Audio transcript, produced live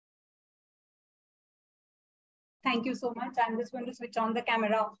Thank you so much. I'm just going to switch on the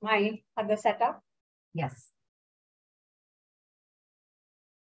camera of my other setup. Yes.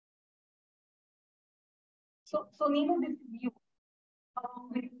 So Neha, this is you along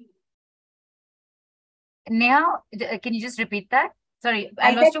with me. Neha, can you just repeat that? Sorry,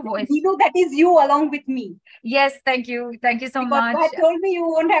 I I lost said, your voice. Neha, that is you along with me. Yes, thank you. Thank you so Because much. you had told me you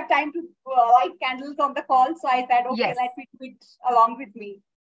won't have time to light candles on the call. So I said, okay, Yes. let me do it along with me.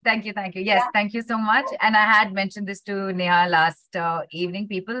 Thank you. Thank you. Yes, thank you so much. And I had mentioned this to Neha last evening,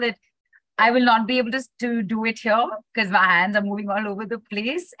 people, that I will not be able to do it here because my hands are moving all over the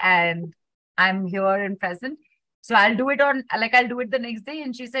place and I'm here and present. So I'll do it I'll do it the next day.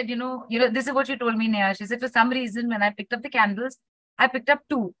 And she said, this is what she told me, Neha. She said, for some reason, when I picked up the candles, I picked up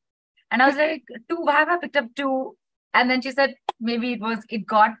two. And I was like, two, why have I picked up two? And then she said, maybe it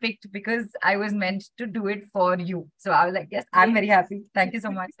got picked because I was meant to do it for you. So I was like, yes, I'm very happy. Thank you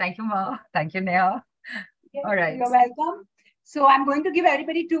so much. Thank you, Ma. Thank you, Neha. Yes, all right. You're welcome. So I'm going to give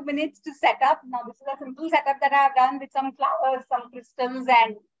everybody 2 minutes to set up. Now, this is a simple setup that I have done with some flowers, some crystals,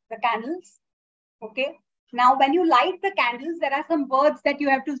 and the candles. Okay. Now, when you light the candles, there are some words that you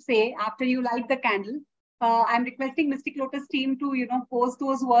have to say after you light the candle. I'm requesting Mystic Lotus team to, post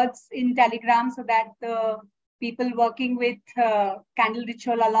those words in Telegram so that the people working with candle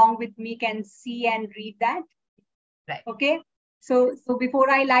ritual along with me can see and read that. Right. Okay. So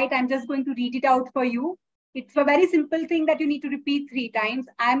before I light, I'm just going to read it out for you. It's a very simple thing that you need to repeat 3 times.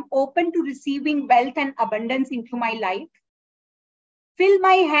 I'm open to receiving wealth and abundance into my life. Fill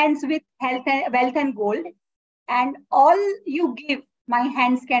my hands with health and wealth and gold, and all you give, my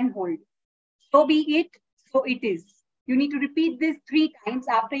hands can hold. So be it, so it is. You need to repeat this 3 times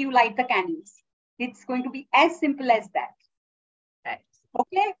after you light the candles. It's going to be as simple as that. Right.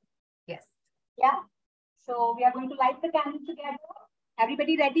 Okay? Yes. Yeah. So we are going to light the candles together.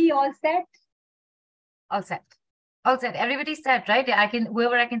 Everybody ready? All set? All set. All set. Everybody's set, right?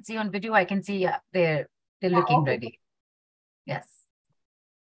 Whoever I can see on video, I can see they're looking ready. Yes.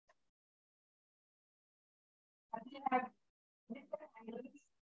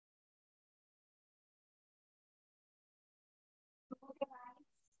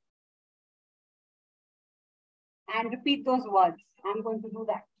 And repeat those words. I'm going to do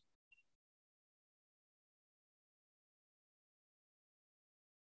that.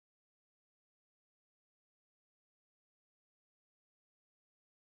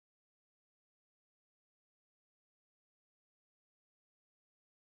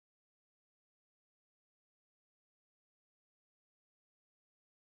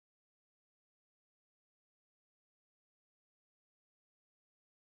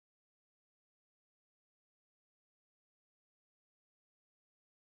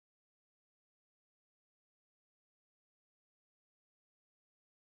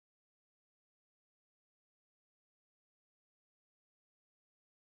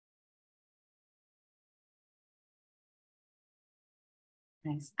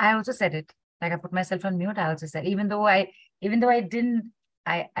 Nice. I also said it. Like I put myself on mute. I also said, even though I did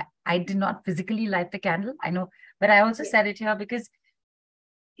not physically light the candle. I know, but I also said it here because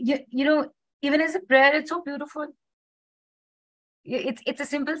even as a prayer, it's so beautiful. It's a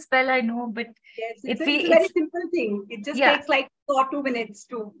simple spell, I know, but yes, it's a very simple thing. It just takes like 4 or 2 minutes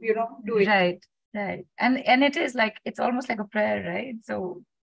to do it. Right. And it is like it's almost like a prayer, right? So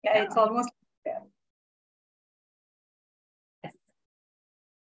it's almost like a prayer. Yes.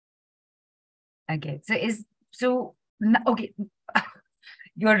 Okay. Okay.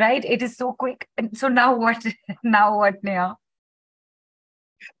 You're right. It is so quick. And so now what? Now what, Neha?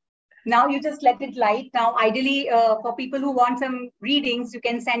 Now you just let it light. Now, ideally, for people who want some readings, you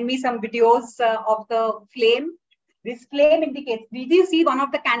can send me some videos of the flame. This flame indicates, did you see one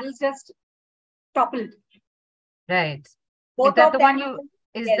of the candles just toppled? Right. Is that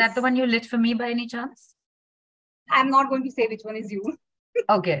the one you lit for me by any chance? I'm not going to say which one is you.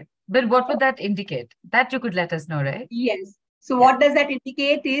 Okay. But what would that indicate? That you could let us know, right? Yes. So what does that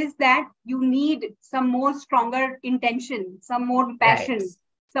indicate is that you need some more stronger intention, some more passion,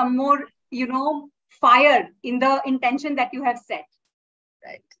 some more, fire in the intention that you have set.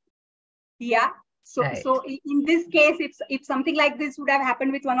 Right. Yeah. So in this case, if something like this would have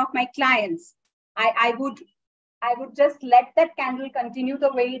happened with one of my clients, I would just let that candle continue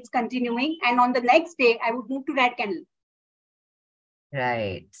the way it's continuing. And on the next day, I would move to that candle.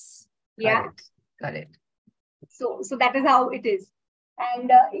 Right. Yeah. Got it. So that is how it is.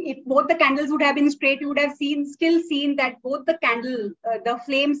 And if both the candles would have been straight, you would have still seen that both the candle, the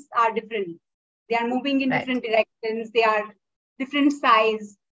flames are different. They are moving in different directions. They are different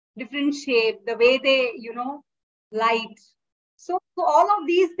size, different shape, the way they, light. So So all of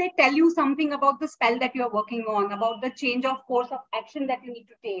these, they tell you something about the spell that you're working on, about the change of course of action that you need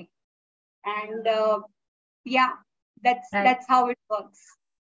to take. And yeah, that's how it works.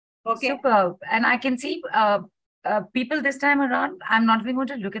 Okay. Superb. And I can see people this time around, I'm not even going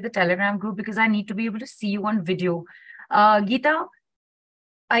to look at the Telegram group because I need to be able to see you on video. Geeta,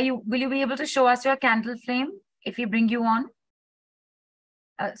 will you be able to show us your candle flame if we bring you on?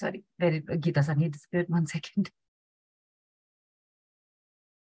 Sorry, Geeta suddenly disappeared. 1 second.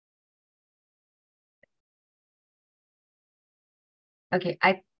 Okay,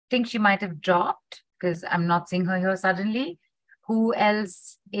 I think she might have dropped because I'm not seeing her here suddenly. Who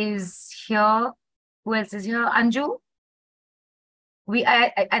else is here? Who else is here? Anju?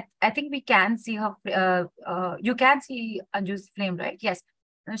 I think we can see her. You can see Anju's flame, right? Yes.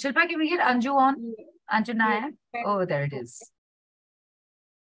 Shilpa, can we get Anju on? Anju Nayak? Oh, there it is.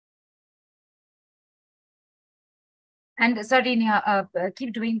 And sorry, Neha,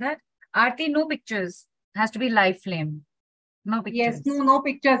 keep doing that. Aarti, no pictures. Has to be live flame. No pictures. Yes, no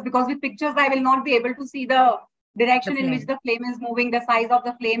pictures, because with pictures I will not be able to see the direction in which the flame is moving, the size of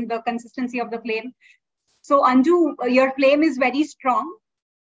the flame, the consistency of the flame. So Anju, your flame is very strong.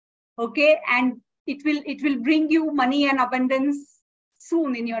 Okay, and it will bring you money and abundance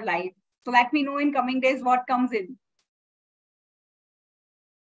soon in your life. So let me know in coming days what comes in.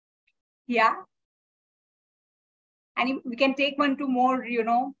 Yeah. And we can take 1 to more,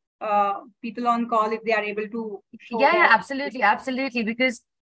 people on call if they are able to show. Yeah, absolutely. Because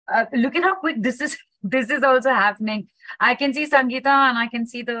look at how quick this is. This is also happening. I can see Sangeeta and I can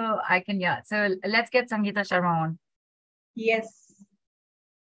see yeah. So let's get Sangeeta Sharma on. Yes.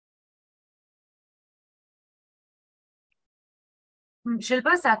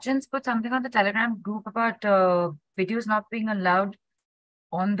 Shilpa, Sachin's put something on the Telegram group about videos not being allowed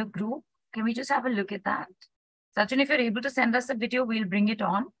on the group. Can we just have a look at that? Sachin, if you're able to send us a video, we'll bring it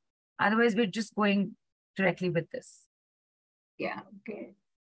on. Otherwise, we're just going directly with this. Yeah, okay.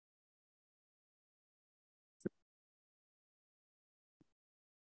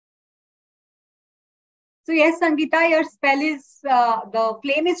 So yes, Sangeeta, your spell is, the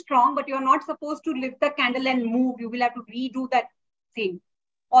flame is strong, but you're not supposed to lift the candle and move. You will have to redo that thing.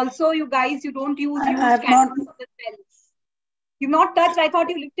 Also, you guys, you don't use candles for the spells. You've not touched. I thought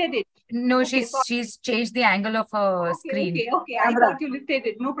you lifted it. No, okay, she's changed the angle of her screen. Okay. I thought you lifted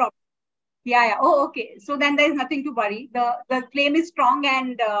it. No problem. Yeah. Oh, okay. So then there is nothing to worry. The flame is strong,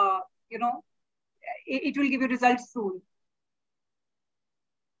 and it will give you results soon.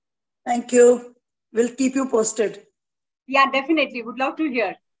 Thank you. We'll keep you posted. Yeah, definitely. Would love to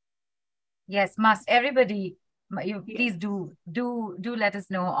hear. Yes, must. Everybody, please do let us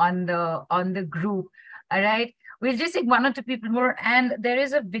know on the group. All right. We'll just take 1 or 2 people more. And there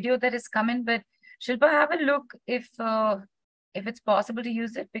is a video that is coming, but Shilpa, have a look if it's possible to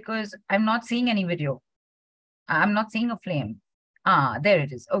use it, because I'm not seeing any video. I'm not seeing a flame. There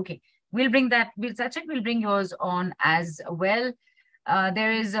it is. Okay. We'll bring that. Sachin, we'll bring yours on as well.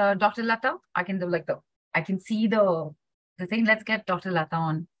 There is Dr. Lata. I can see the thing. Let's get Dr. Lata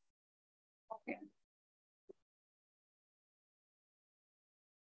on. Okay.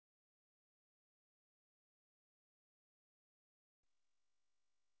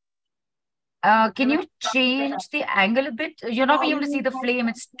 Can you change the angle a bit? You're not being able to see the flame.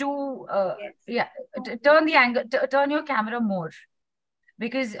 It's too, yeah. Turn the angle, turn your camera more,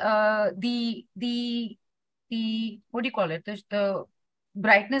 because the what do you call it? The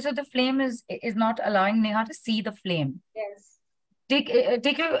brightness of the flame is not allowing Neha to see the flame. Yes.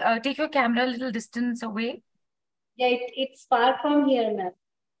 Take your camera a little distance away. Yeah, it's far from here, ma'am.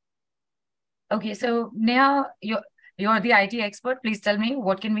 Okay, so Neha, you're the IT expert. Please tell me,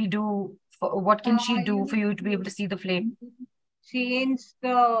 what can we do? What can she do for you to be able to see the flame? Change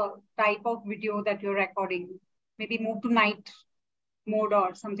the type of video that you're recording. Maybe move to night mode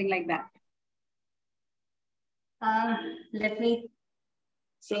or something like that. Let me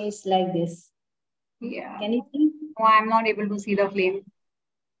change like this. Yeah. Can you see? No, I'm not able to see the flame.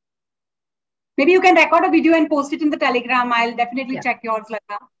 Maybe you can record a video and post it in the Telegram. I'll definitely check yours,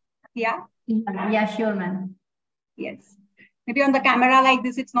 Lata. Yeah? Yeah, sure, ma'am. Yes. Maybe on the camera like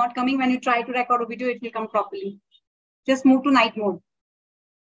this, it's not coming. When you try to record a video, it will come properly. Just move to night mode.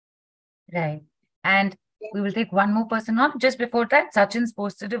 Right. And we will take 1 more person on. Just before that, Sachin's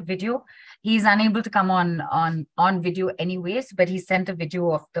posted a video. He's unable to come on video anyways, but he sent a video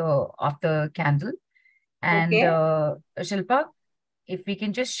of the candle. And Shilpa, if we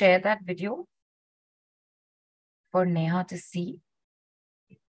can just share that video for Neha to see.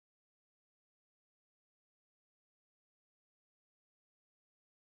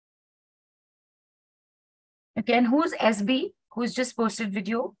 Okay, and who's SB? who's just posted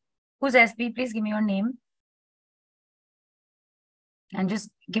video? Who's SB? Please give me your name. And just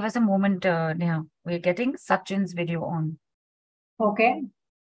give us a moment, Neha. We're getting Sachin's video on. Okay.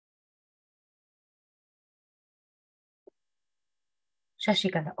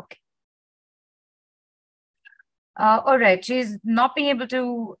 Shashikala, okay. All right, she's not being able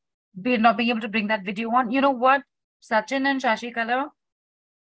to bring that video on. You know what, Sachin and Shashikala,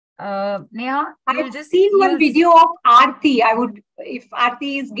 Neha, I've seen one video of Aarti. I would, if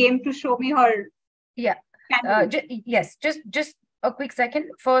Aarti is game to show me her. Yeah. Yes, just a quick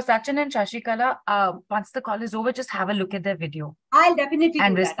second. For Sachin and Shashikala, once the call is over, just have a look at their video. I'll definitely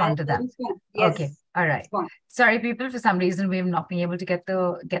and do respond that. to them. Yes. Okay. All right. Sorry, people. For some reason, we have not been able to get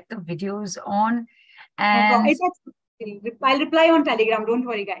the videos on. And I'll reply on Telegram. Don't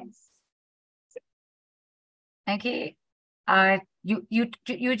worry, guys. Okay.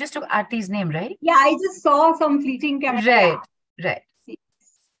 You just took Aarti's name, right? Yeah, I just saw some fleeting camera. Right.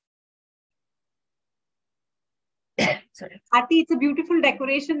 Sorry. Aarti, it's a beautiful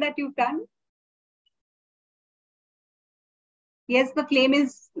decoration that you've done. Yes, the flame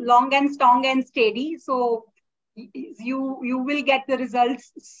is long and strong and steady. So you will get the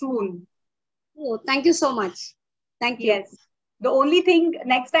results soon. Oh, thank you so much. Thank you. Yes. The only thing,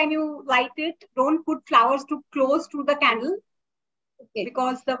 next time you light it, don't put flowers too close to the candle. Okay.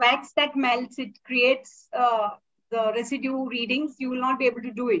 Because the wax that melts, it creates the residue readings. You will not be able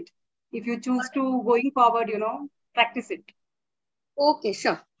to do it. If you choose to, going forward, practice it. Okay,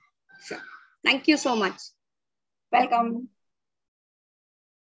 sure. Thank you so much. Welcome.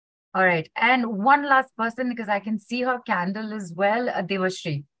 All right. And one last person, because I can see her candle as well,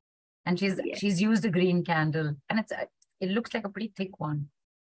 Devashri. And she's used a green candle. And it looks like a pretty thick one.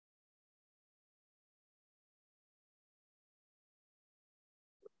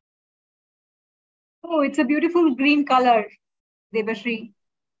 Oh, it's a beautiful green color, Devashri.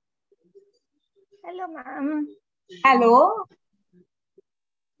 Hello, ma'am. Hello.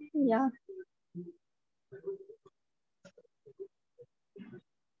 Yeah.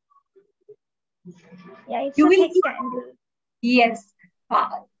 Yeah, it's a thick candle. Yes.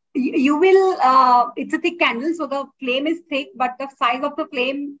 You will, it's a thick candle, so the flame is thick, but the size of the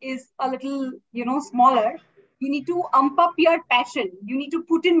flame is a little, smaller. You need to ump up your passion. You need to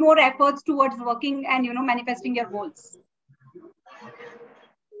put in more efforts towards working and, manifesting your goals.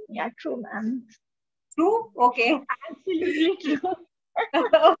 Yeah, true, ma'am. True? Okay. Absolutely true.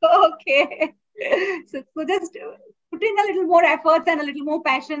 Okay. So just put in a little more efforts and a little more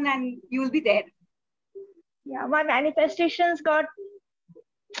passion and you will be there. Yeah, my manifestations got...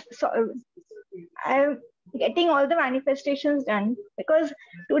 So I'm getting all the manifestations done. Because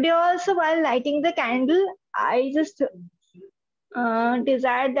today also, while lighting the candle, I just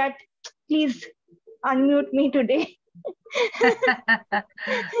desired that, please unmute me today.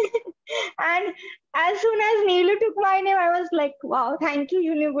 And as soon as Neelu took my name, I was like, wow, thank you,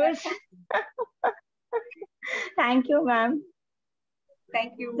 universe. Thank you, ma'am.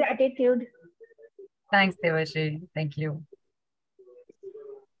 Thank you. Gratitude. Thanks, Devashri. Thank you.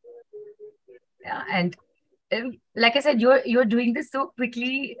 Yeah, and like I said, you're doing this so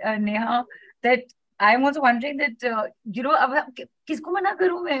quickly, Neha, that I'm also wondering that, kisko mana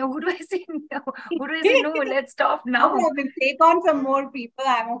karu main? Who do I say no? Who do I say no? Let's stop now. No problem. Take on some more people.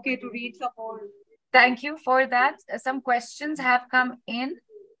 I'm okay to read some more. Thank you for that. Some questions have come in.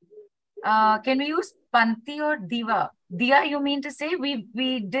 Can we use Panti or Diva? Diya, you mean to say?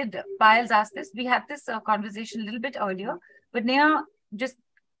 We did, Piles asked this. We had this conversation a little bit earlier. But Neha, just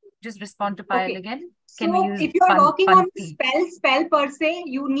respond to Pile again. Can we use if you are working Panti? on spell per se,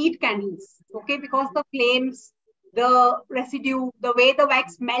 you need candles. Okay, because the flames, the residue, the way the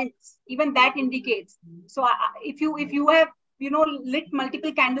wax melts, even that indicates. So if you have lit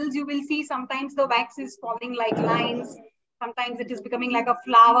multiple candles, you will see sometimes the wax is falling like lines. Sometimes it is becoming like a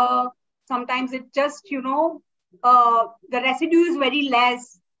flower. Sometimes it just the residue is very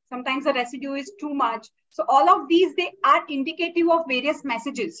less. Sometimes the residue is too much. So all of these, they are indicative of various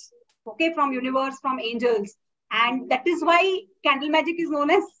messages, okay, from universe, from angels. And that is why candle magic is known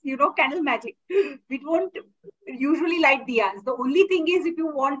as, candle magic. We don't usually light diyas. The only thing is, if you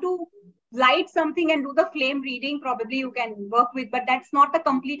want to light something and do the flame reading, probably you can work with, but that's not a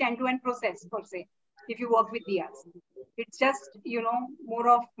complete end-to-end process per se, if you work with diyas. It's just, more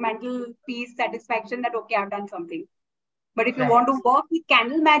of mental peace, satisfaction that, okay, I've done something. But if you want to work with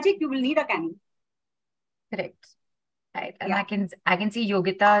candle magic, you will need a candle. Correct. Right. And I can see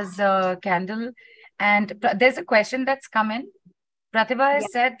Yogita's candle. And there's a question that's come in. Pratibha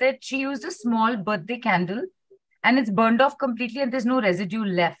has said that she used a small birthday candle and it's burned off completely and there's no residue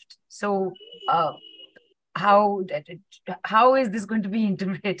left. So how is this going to be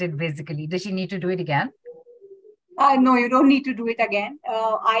integrated basically? Does she need to do it again? No, you don't need to do it again.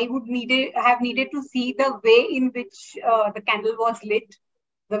 I would have needed to see the way in which the candle was lit,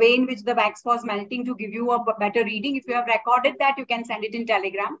 the way in which the wax was melting to give you a better reading. If you have recorded that, you can send it in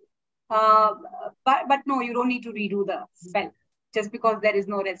Telegram. But no, you don't need to redo the spell just because there is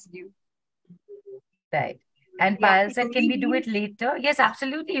no residue. Right. And Payal said, can we do it later? Yes,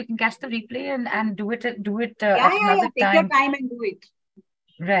 absolutely. You can catch the replay and do it at another Take time. your time and do it.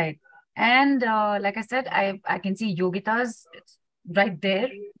 Right. And like I said, I can see Yogita's right there.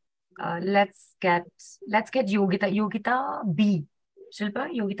 Let's get Yogita. Yogita B. Shilpa,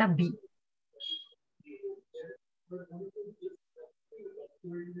 Yogita B.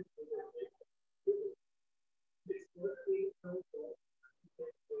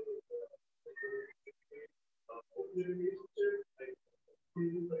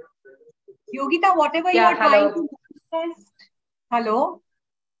 Yogita, whatever you are trying to manifest. Hello?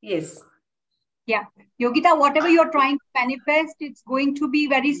 Yes. Yeah. Yogita, whatever you're trying to manifest, it's going to be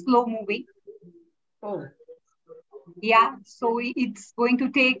very slow moving. Oh. Yeah. So it's going to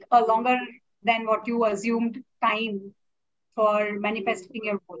take a longer than what you assumed time for manifesting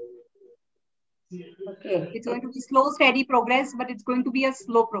your goal. Okay. It's going to be slow, steady progress, but it's going to be a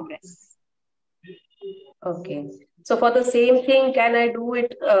slow progress. Okay. So for the same thing, can I do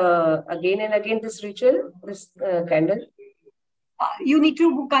it again and again, this ritual, this candle? You need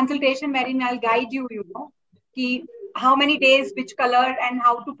to book consultation wherein I'll guide you, how many days, which color, and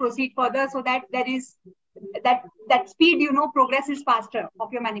how to proceed further so that there is that speed, progress is faster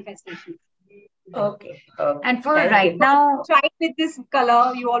of your manifestation. Okay. And for right now, try with this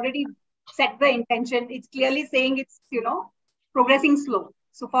color. You already set the intention. It's clearly saying it's, progressing slow.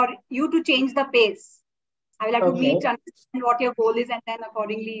 So for you to change the pace, I will have to meet, understand what your goal is, and then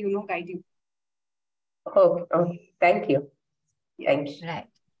accordingly, guide you. Okay. Thank you. Thank you.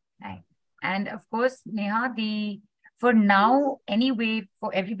 Right. And of course, Neha, for now, anyway,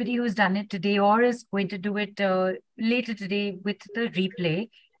 for everybody who's done it today or is going to do it later today with the replay,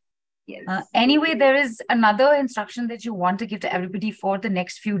 yes. Anyway, there is another instruction that you want to give to everybody for the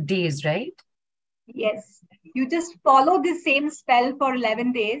next few days, right? Yes. You just follow the same spell for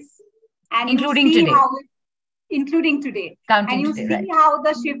 11 days. And including you see today. Including today. Counting and you today, see right. how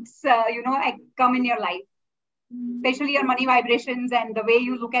the shifts, come in your life. Especially your money vibrations and the way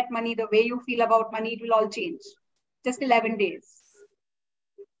you look at money, the way you feel about money, it will all change. Just 11 days.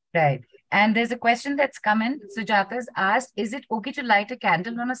 Right. And there's a question that's come in. Sujata's asked, is it okay to light a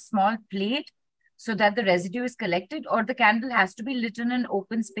candle on a small plate so that the residue is collected, or the candle has to be lit in an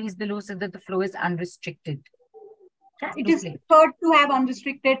open space below so that the flow is unrestricted? It is preferred to have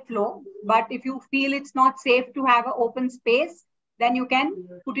unrestricted flow, but if you feel it's not safe to have an open space, then you can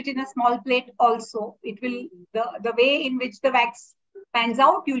put it in a small plate also. It will, the way in which the wax pans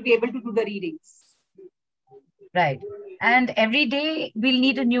out, you'll be able to do the readings. Right. And every day we'll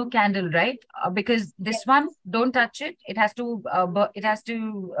need a new candle, right? Because this one, don't touch it. It has to,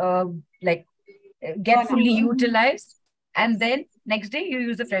 get fully utilized. And then next day you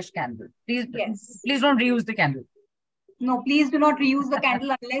use a fresh candle. Please don't reuse the candle. No, please do not reuse the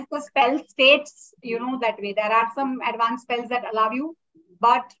candle unless the spell states, that way. There are some advanced spells that allow you,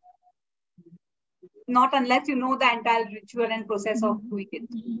 but not unless you know the entire ritual and process of doing it.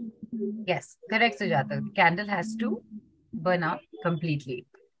 Yes, correct, Sujata. The candle has to burn out completely.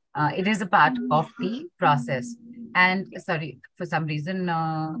 It is a part of the process. And sorry, for some reason,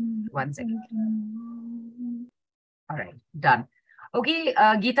 1 second. All right, done. Okay,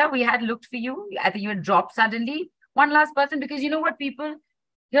 Geeta, we had looked for you. I think you had dropped suddenly. One last person, because you know what, people,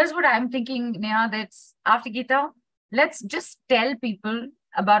 here's what I'm thinking, Neha, that's after Geeta, let's just tell people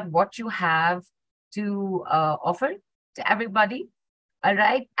about what you have to offer to everybody. All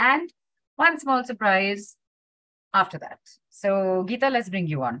right. And one small surprise after that. So Geeta, let's bring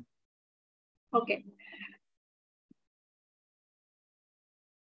you on. Okay.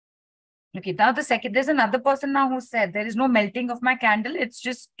 Okay, now there's another person now who said there is no melting of my candle. It's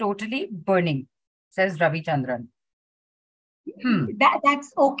just totally burning, says Ravi Chandran.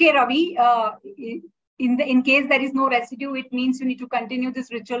 That's okay, Ravi. In case there is no residue, it means you need to continue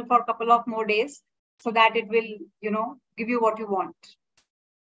this ritual for a couple of more days so that it will, give you what you want.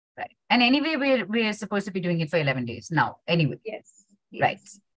 Right. And anyway, we're supposed to be doing it for 11 days now. Anyway. Yes. Right.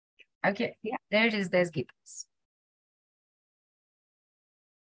 Okay. Yeah. There it is. There's Geeta.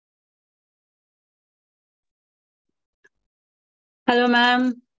 Hello,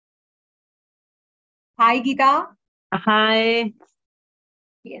 ma'am. Hi, Geeta. Hi.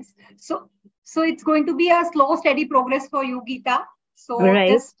 Yes. So it's going to be a slow, steady progress for you, Geeta. So Right.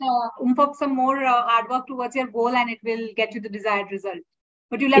 just up some more hard work towards your goal and it will get you the desired result.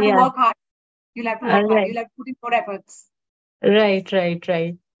 But you'll have to Yeah. work hard. You'll have to work hard. Right. You'll have to put in more efforts. Right.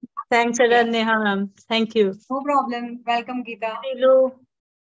 Thanks a lot, Yes. Neha, ma'am. Thank you. No problem. Welcome, Geeta. Hello.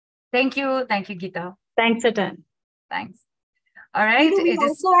 Thank you, Geeta. Thanks a ton. Thanks. All right. We It is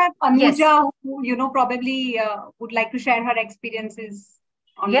also have Yes. Anuja, who probably would like to share her experiences.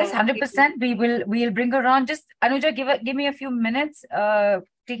 On Yes, the 100%. We'll bring her on. Just Anuja, give me a few minutes.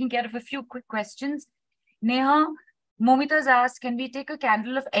 Taking care of a few quick questions. Neha, Momita's asked, can we take a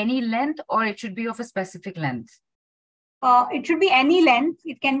candle of any length or it should be of a specific length? It should be any length.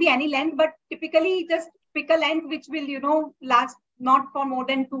 It can be any length, but typically just pick a length which will, last not for more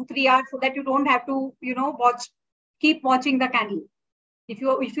than 2-3 hours, so that you don't have to, keep watching the candle. If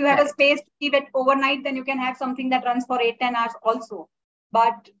you have a space to keep it overnight, then you can have something that runs for 8-10 hours also.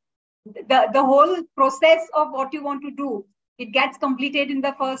 But the whole process of what you want to do, it gets completed in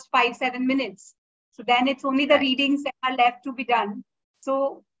the first 5-7 minutes. So then it's only the readings that are left to be done.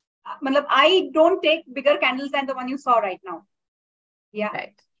 So I don't take bigger candles than the one you saw right now. Yeah.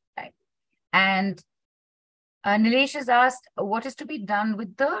 Right. And Nilesh has asked, what is to be done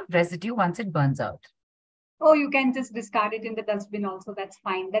with the residue once it burns out? Oh, you can just discard it in the dustbin also. That's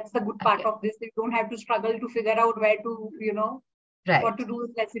fine. That's the good part of this. You don't have to struggle to figure out where to, what to do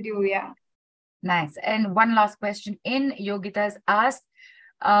with residue. Yeah. Nice. And one last question in Yogita has asked,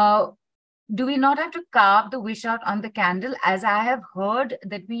 do we not have to carve the wish out on the candle? As I have heard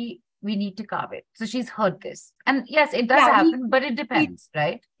that we need to carve it. So she's heard this. And yes, it does happen, but it depends,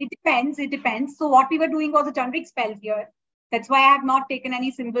 right? It depends. So what we were doing was a generic spell here. That's why I have not taken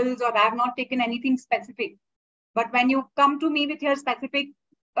any symbols or I have not taken anything specific. But when you come to me with your specific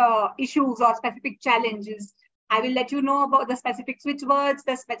issues or specific challenges, I will let you know about the specific switch words,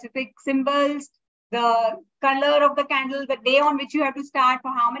 the specific symbols, the color of the candle, the day on which you have to start,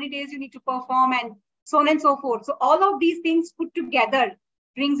 for how many days you need to perform, and so on and so forth. So all of these things put together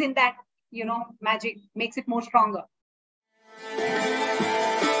brings in that, magic, makes it more stronger.